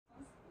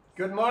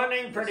Good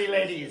morning, pretty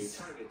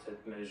ladies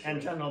and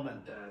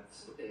gentlemen.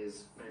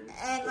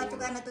 And what you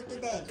gonna do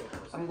today?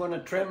 I'm going to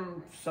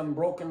trim some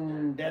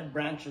broken dead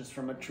branches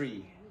from a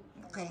tree.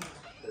 Okay.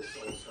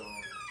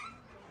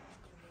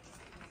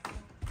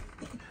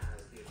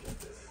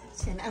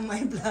 Siya na ang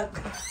may vlog.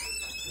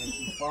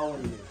 She's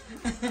following me.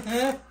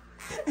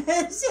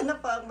 Siya na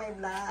po ang may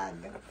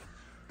vlog.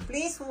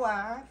 Please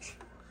watch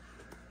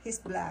his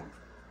vlog.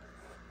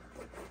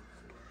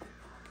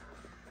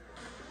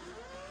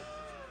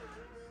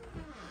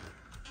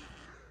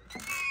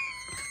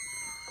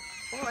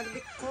 Oh, a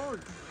bit cold.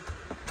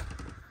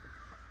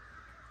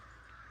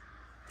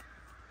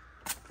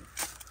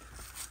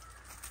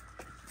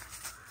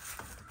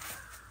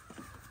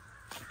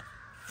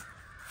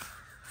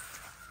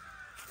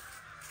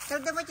 Tell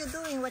them what you're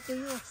doing, what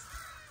you use.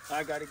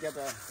 I got to get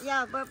a...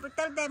 Yeah, but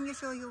tell them you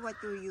show you what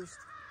you used.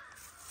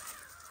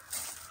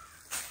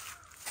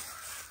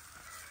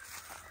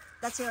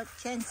 That's your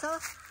chainsaw?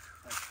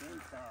 A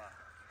chainsaw.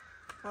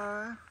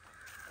 Or?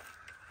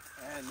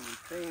 And we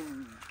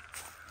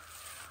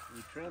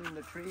trim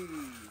the trees.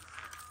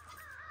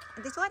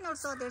 This one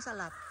also, there's a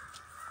lot.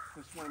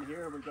 This one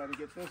here, we got to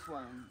get this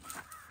one.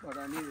 But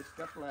I need a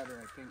step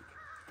ladder, I think.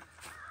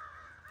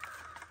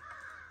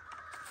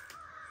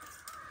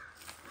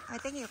 I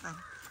think you can.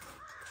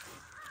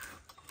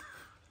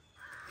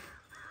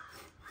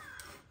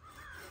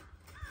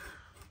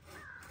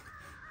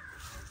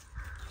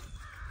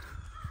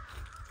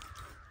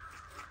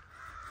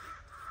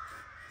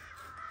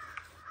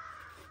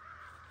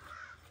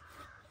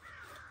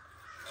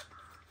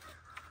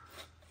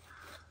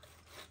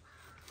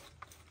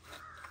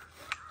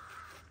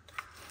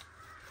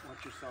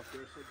 Watch yourself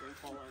there so don't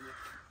fall on you.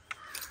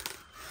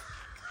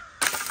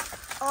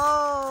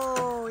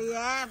 Oh,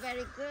 yeah,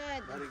 very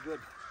good. Very good.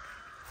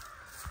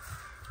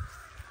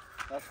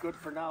 That's good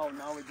for now.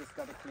 Now we just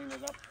got to clean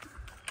it up.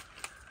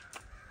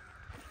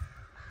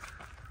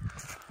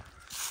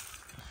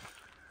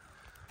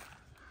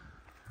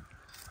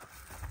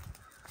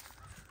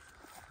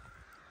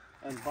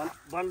 And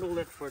bundle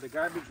it for the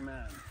garbage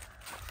man.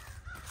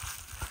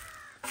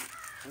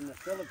 In the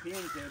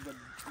Philippines, they would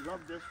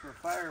love this for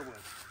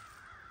firewood.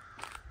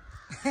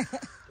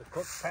 To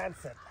cook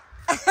pancit.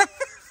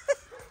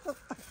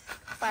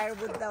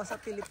 Firewood daw sa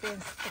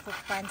Philippines to cook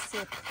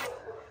pancit.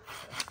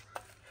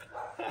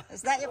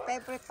 Is that your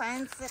favorite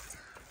pancit?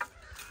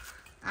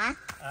 Huh?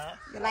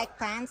 You like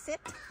pancit?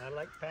 I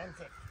like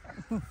pancit.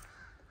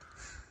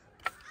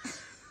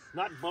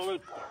 Not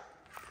bullet.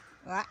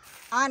 What?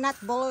 Ah, not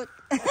balut.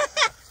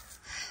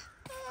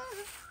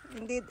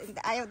 Hindi,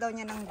 ayaw daw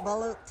niya ng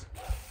balut.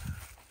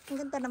 Ang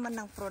ganda naman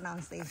ng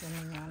pronunciation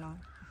niyo, no?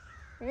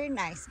 Very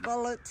nice,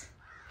 balut.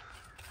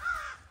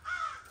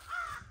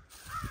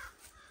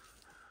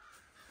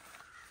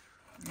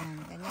 Yan,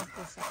 ganyan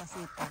po siya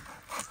kasipag.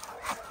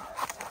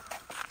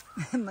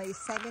 May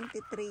 73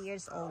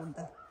 years old.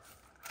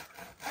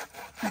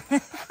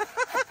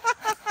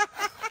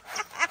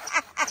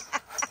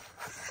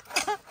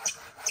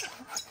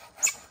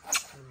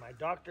 And my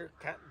doctor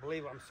can't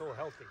believe I'm so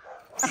healthy.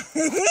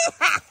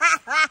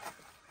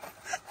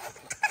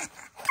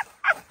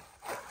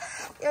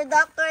 Your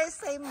doctor is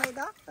same my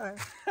doctor.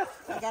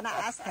 I'm gonna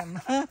ask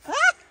him.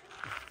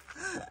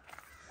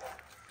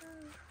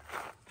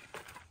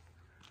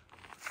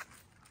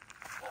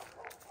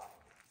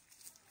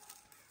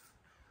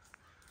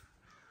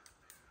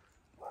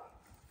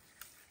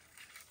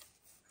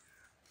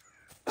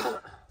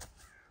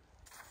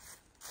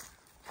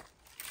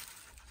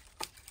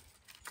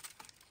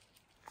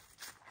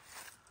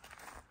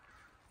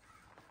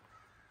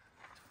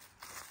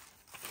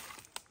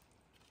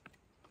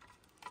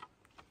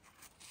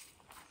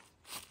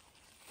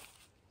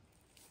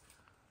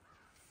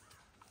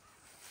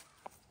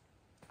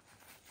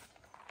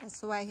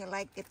 That's why he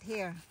liked it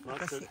here,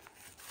 because he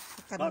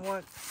can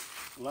work.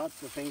 Lots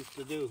of things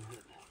to do.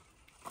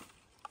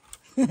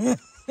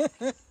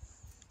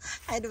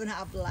 I don't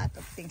have a lot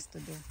of things to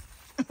do.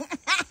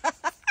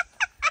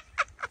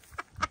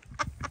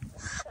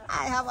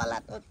 I have a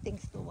lot of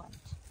things to watch.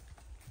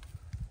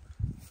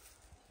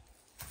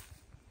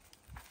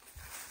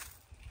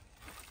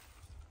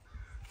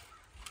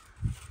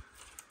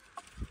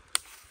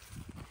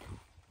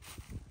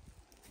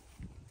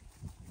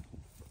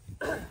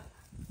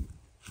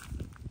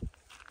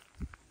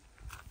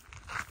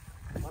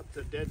 Lots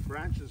of dead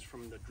branches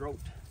from the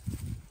drought.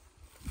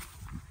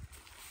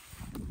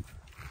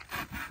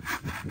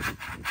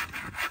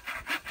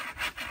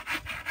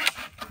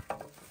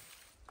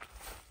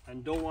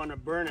 And don't want to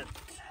burn it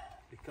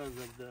because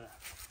of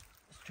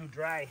it's too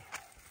dry.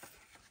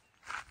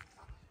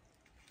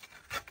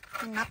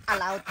 You're not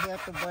allowed here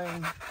to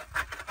burn.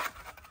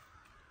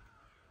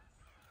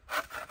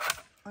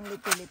 Only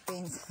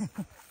Philippines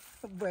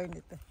burn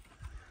it.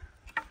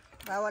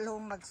 Bawal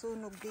hong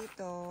magsunog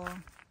dito.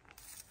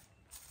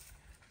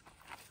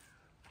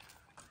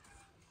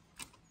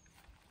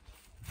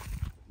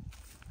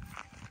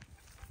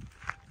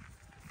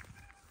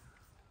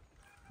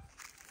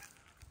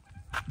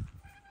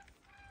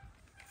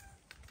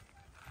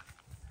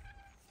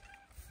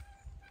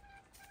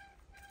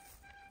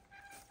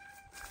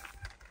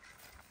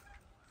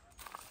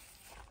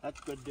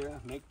 That's good there.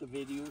 Make the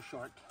video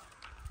short.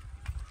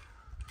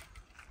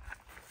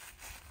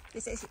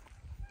 This is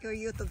your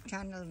YouTube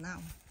channel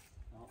now.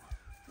 Oh.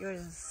 Your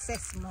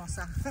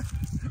Sesmosa.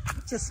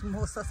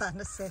 Chismosa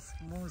sana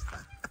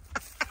Sesmosa.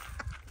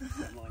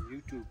 I'm on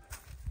YouTube.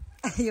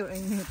 You're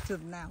on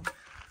YouTube now.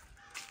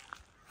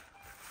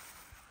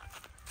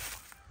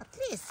 At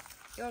least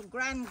your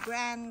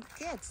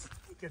grandkids.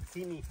 You can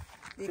see me.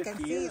 They 50 can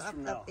see years you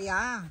from up now.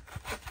 yeah.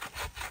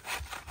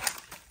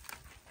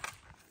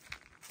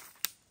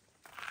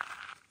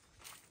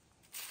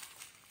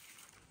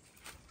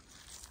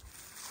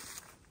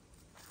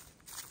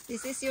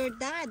 This is your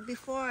dad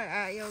before,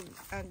 your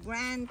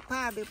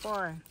grandpa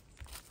before,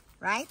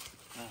 right?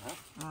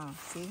 Oh,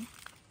 see?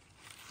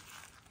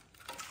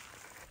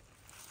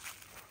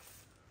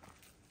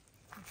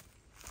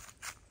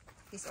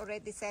 He's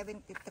already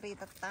 73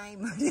 that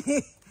time.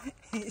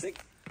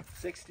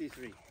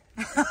 63.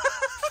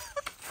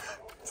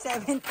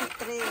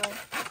 73.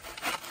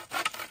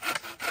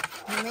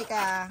 You make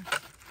a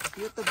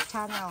YouTube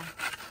channel.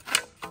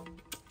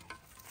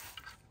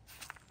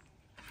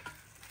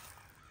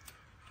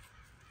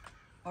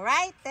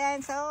 Alright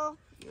then, so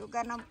you're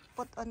gonna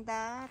put on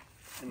that.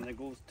 And it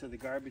goes to the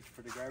garbage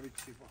for the garbage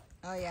people.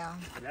 Oh yeah.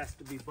 It has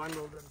to be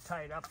bundled and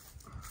tied up.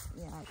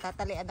 Yeah,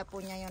 tatalian na po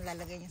niya yung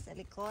lalagay niya sa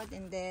likod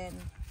and then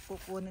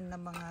kukunin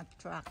ng mga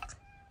truck.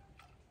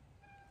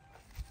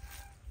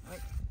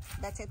 Right.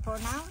 That's it for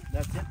now.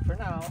 That's it for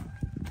now.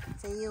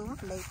 See you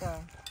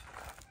later.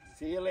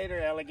 See you later,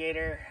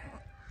 alligator.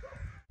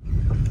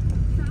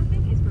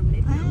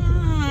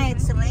 Ah,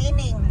 it's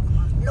raining.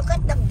 Look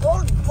at the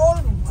gold,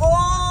 gold, gold.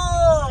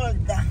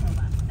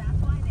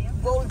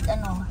 Gold,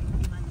 ano?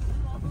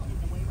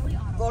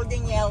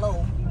 Golden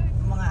yellow.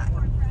 Mga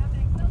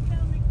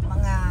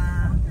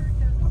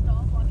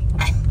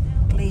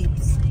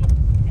leaves.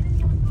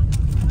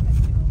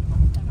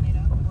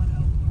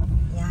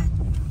 Yan.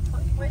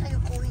 Where are you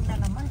going na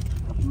naman?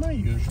 My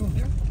usual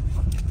here.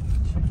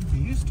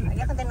 You used to.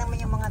 Ayan ka din naman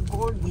yung mga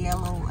gold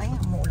yellow. Ay,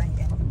 umuulan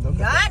dyan. Look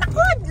at Yan,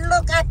 ako!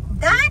 Look at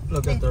that!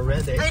 Look at the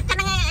red, eh? Ay, ka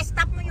na nga,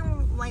 stop mo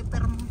yung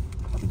wiper mo.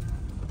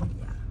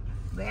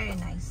 Yeah, very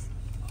nice.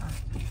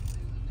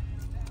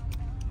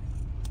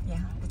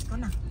 Yeah, let's go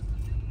na.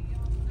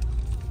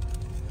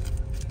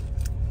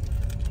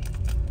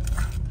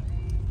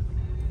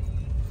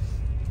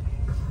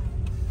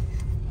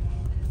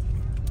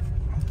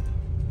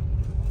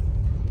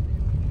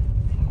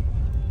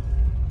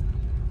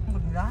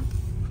 Ulan.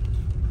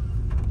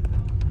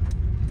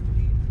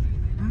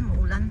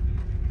 Ulan.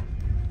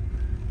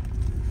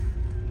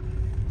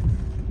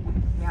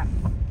 Yan.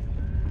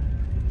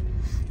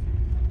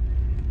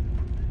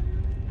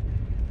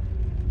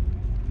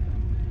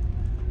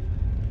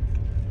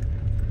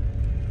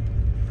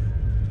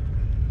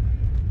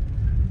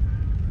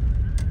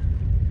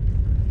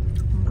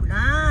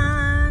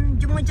 Ulan.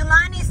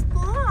 Jumujulanis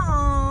po.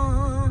 Ala.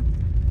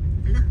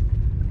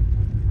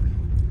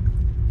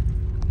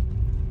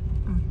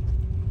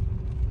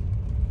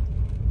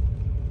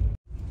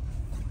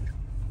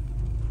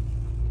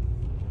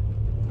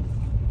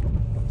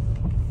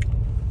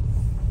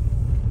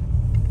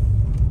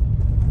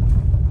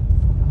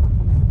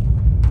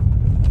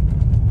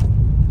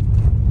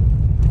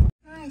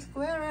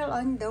 Squirrel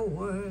on the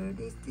world.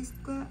 Is this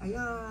squirrel?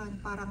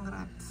 Ayan, parang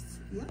rats.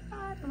 Yan,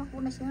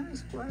 tumakbo na siya.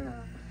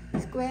 Squirrel.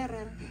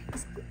 Squirrel.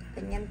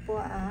 Ganyan po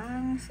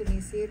ang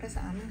sumisira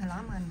sa aming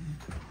halaman.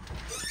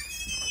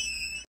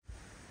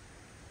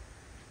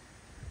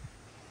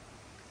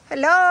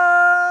 Hello!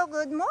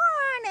 Good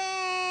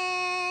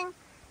morning!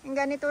 Yung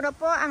ganito na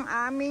po ang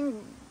aming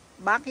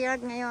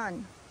backyard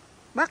ngayon.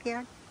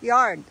 Backyard?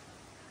 Yard.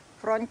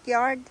 Front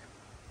yard.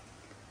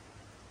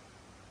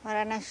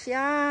 Para na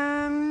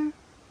siyang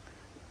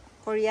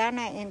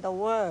Koreana in the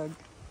world.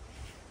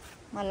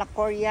 Mala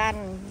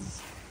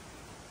Koreans.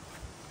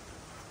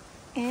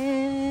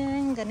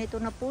 And ganito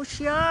na po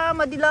siya,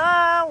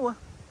 madilaw.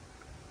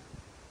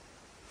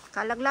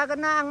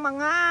 Kalaglagan na ang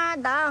mga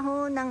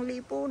dahon ng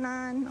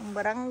lipunan ng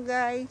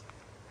barangay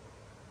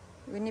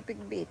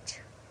Winnipeg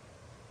Beach.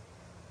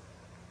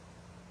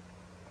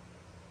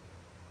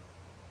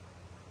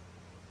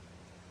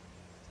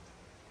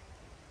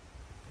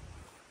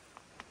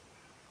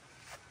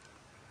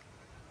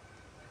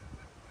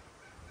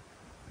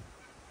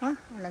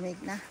 Lamig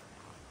na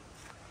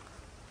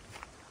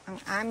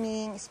ang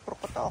aming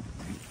isprokotok.